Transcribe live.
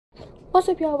What's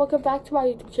up, y'all? Welcome back to my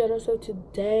YouTube channel. So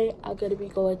today I'm gonna be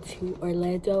going to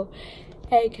Orlando,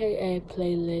 aka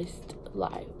Playlist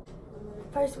Live.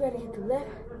 First we're gonna get the lift,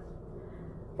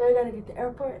 then we're gonna get the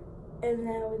airport, and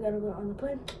then we're gonna go on the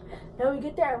plane. Then we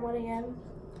get there at 1 a.m.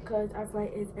 because our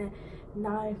flight is at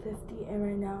 9:50 and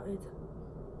right now it's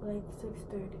like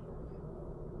 6:30.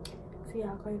 So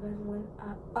yeah, I'll call you guys when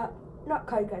not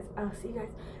call you guys, I'll see you guys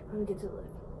when we get to the lift.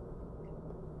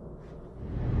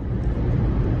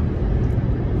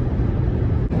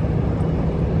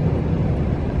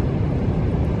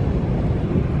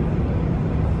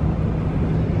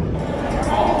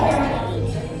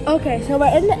 Okay, so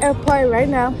we're in the airport right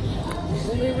now.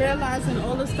 We're realizing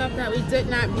all the stuff that we did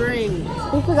not bring.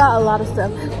 We forgot a lot of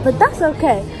stuff, but that's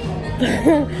okay.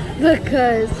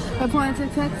 Because we're playing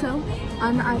tic-tac-toe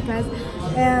on the iPad,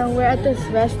 and we're at this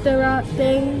restaurant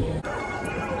thing. Wait,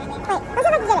 let's go get it. Wait, oh, I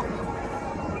thought it was here.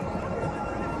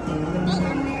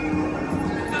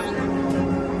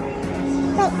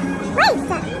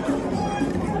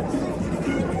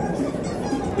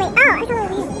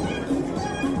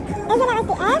 Isn't it like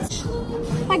the edge?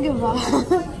 I give up.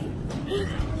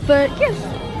 But yeah.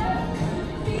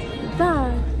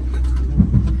 Bye.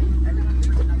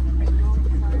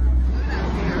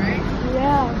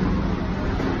 Yeah.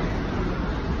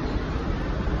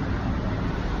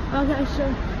 Okay, so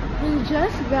we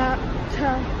just got to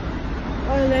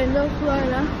Orlando,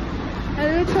 Florida, and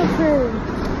it's so pretty.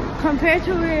 Compared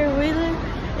to where we live,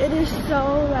 it is so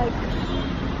like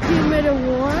humid and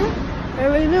warm.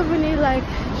 And we live, we need like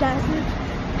jackets,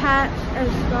 hats,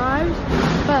 and scarves,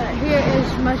 but here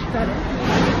is much better.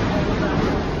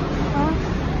 Huh?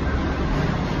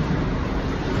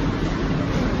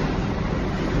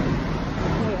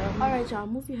 Yeah. Alright, y'all,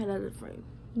 move your head out of the frame.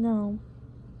 No.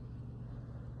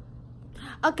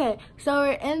 Okay, so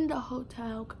we're in the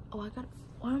hotel. Oh,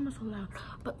 why am I so loud?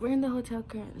 But we're in the hotel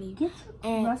currently. Get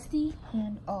your rusty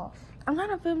hand off. I'm trying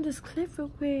to film this clip real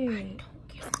quick.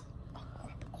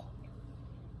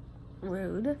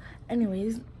 Rude.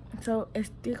 Anyways, so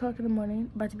it's 3 o'clock in the morning,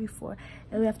 about to be 4,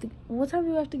 and we have to. What time do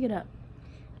we have to get up?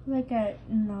 Like at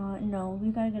no,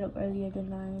 we gotta get up earlier than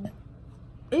 9.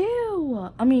 Ew.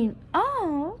 I mean,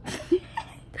 oh.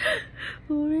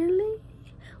 Really?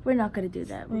 We're not gonna do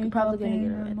that. We're probably gonna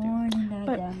get up at 3.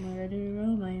 But I got murder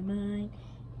on my mind.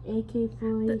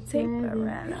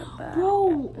 AK-47.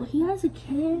 Bro, he has a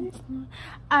kid.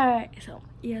 Alright, so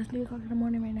yeah, it's 3 o'clock in the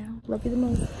morning right now. Love you the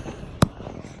most.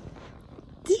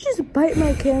 Did you just bite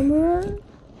my camera?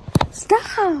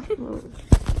 Stop!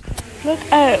 Look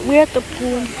at it. We're at the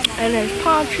pool, and there's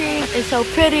palm trees. It's so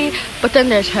pretty, but then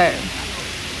there's her.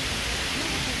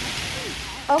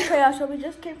 Okay, so we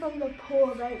just came from the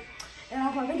pool, right? And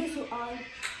I'm gonna get you on,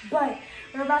 but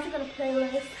we're about to go to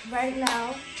Playlist right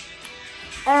now.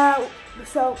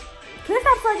 So can you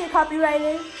stop fucking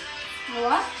copyrighted?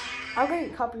 What? I'm gonna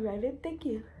get copyrighted. Thank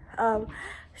you.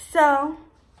 So.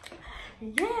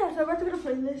 Yeah, so we're about to go to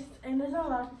Playlist, and there's not a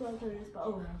lot of people on Playlist, but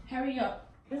oh. Hurry up.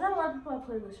 There's not a lot of people on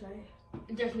Playlist, right?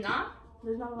 There's not?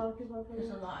 There's not a lot of people on Playlist.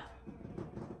 There's a lot.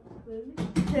 Really?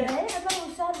 Today? I thought it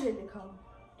was Saturday to come.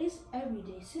 It's every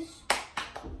day, sis.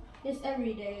 It's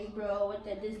every day, bro, with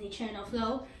the Disney Channel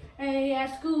flow. Hey, at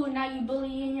school, now you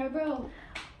bullying your bro.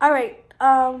 Alright, so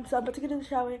I'm about to get in the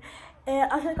shower,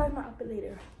 and I'll show you guys my outfit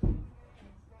later.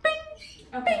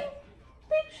 Okay.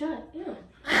 Bing. Shut up. Ew.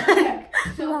 Okay.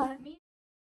 So, me.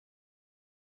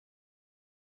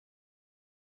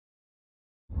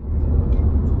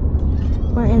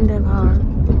 We're in the car.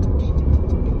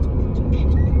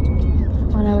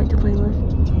 When I went to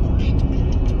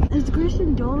Playlist. Is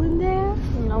Kristen Dolan there?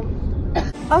 No.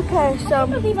 Okay, so I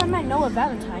believe I might know a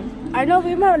Valentine. I know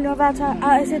we might know Valentine.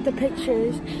 I sent the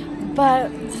pictures, but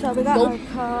so we got our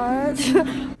cards.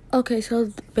 Okay,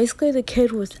 so basically the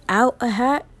kid without a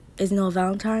hat is no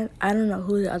Valentine. I don't know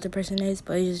who the other person is,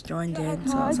 but he just joined in.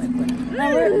 So I was like,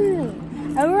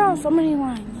 and we're on so many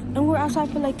lines, and we're outside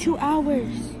for like 2 hours.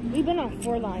 We've been on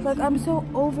 4 lines. Like, I'm so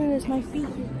over this. My feet.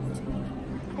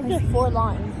 I did 4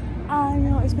 lines. I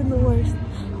know, it's been the worst.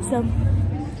 So,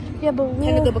 yeah, but we're...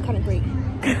 Kind of good, but kind of great.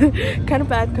 Kind of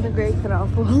bad, kind of great, kind of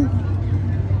awful. So,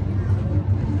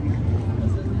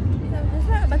 there's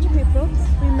not a bunch of people.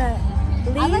 We met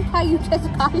Lee. I like how you just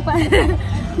copied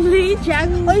Lee,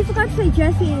 Jesse. Oh, you forgot to say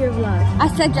Jesse in your vlog. I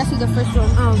said Jesse the first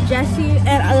one. Jesse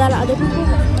and a lot of other people.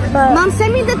 But Mom,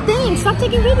 send me the thing. Stop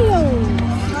taking videos.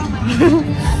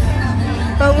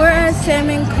 But we're at Sam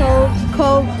and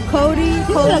Cody. Is it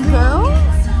a girl?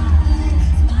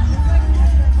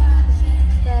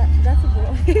 That's a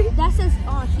boy. That says,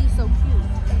 oh, she's so cute.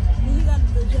 You got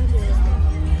the gender wrong.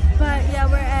 But yeah,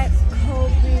 we're at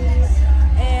Kobe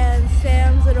and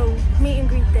Sam's little, me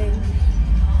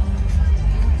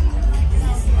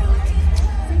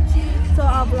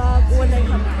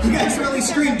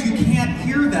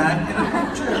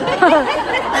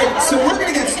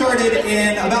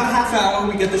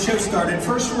get started,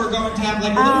 first we're going to have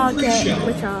like a little pre-show.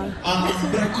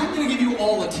 But I'm going to give you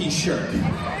all a t-shirt.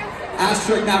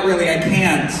 Asterisk, not really, I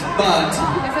can't. But,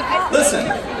 listen,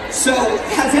 so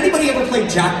has anybody ever played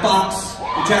Jackbox?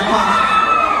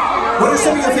 Jackbox? What are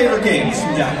some of your favorite games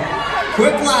from Jackbox?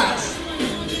 Quick Flash.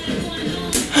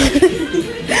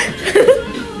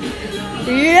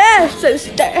 Yes,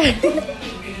 sister.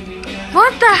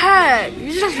 What the heck?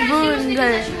 You just ruined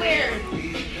it.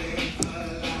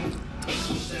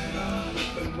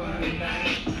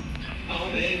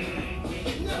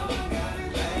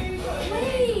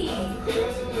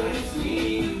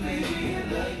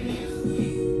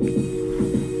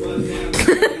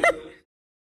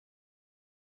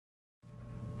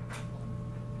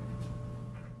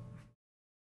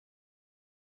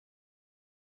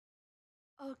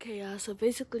 Okay, y'all, so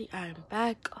basically I'm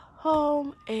back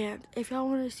home, and if y'all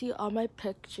want to see all my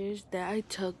pictures that I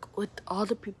took with all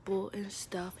the people and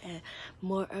stuff and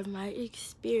more of my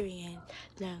experience,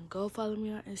 then go follow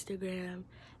me on Instagram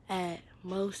at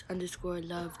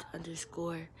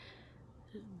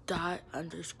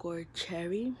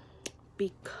most_loved_dot_cherry,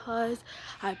 because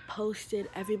I posted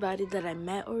everybody that I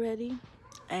met already.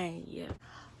 And yeah,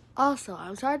 also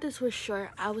I'm sorry this was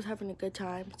short. I was having a good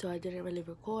time, so I didn't really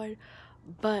record,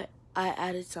 but I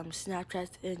added some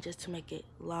Snapchats in just to make it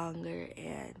longer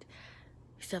and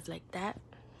stuff like that.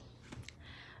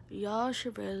 Y'all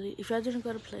should really, if y'all didn't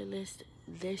go to playlist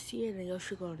this year, then y'all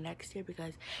should go next year,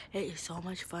 because it is so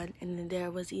much fun. And then there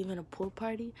was even a pool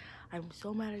party. I'm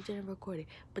so mad I didn't record it,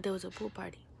 but there was a pool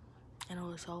party and it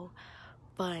was so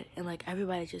fun, and like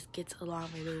everybody just gets along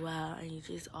really well, and you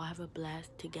just all have a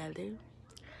blast together.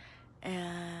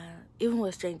 And even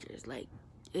with strangers, like,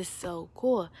 it's so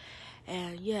cool.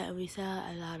 And yeah, and we saw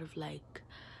a lot of like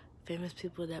famous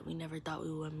people that we never thought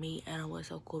we would meet, and it was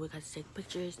so cool. We got to take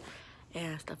pictures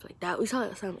and stuff like that. We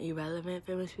saw some irrelevant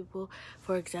famous people.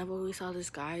 For example, we saw this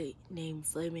guy named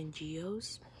Flamin'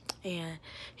 Geos, and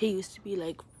he used to be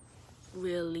like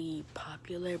really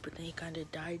popular, but then he kind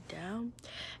of died down,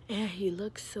 and he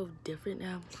looks so different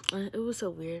now. And it was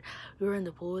so weird. We were in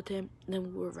the pool with him, and then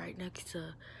we were right next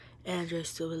to Andres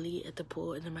Sully at the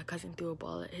pool, and then my cousin threw a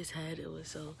ball at his head. It was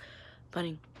so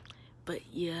funny. But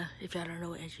yeah, if y'all don't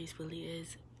know what Andres Sully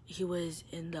is, he was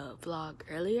in the vlog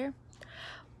earlier.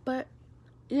 But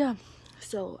yeah,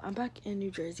 so I'm back in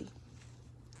New Jersey,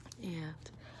 and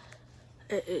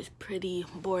it is pretty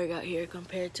boring out here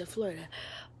compared to Florida.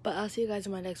 But I'll see you guys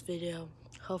in my next video.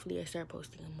 Hopefully I start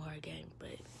posting more again.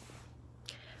 But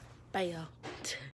bye, y'all.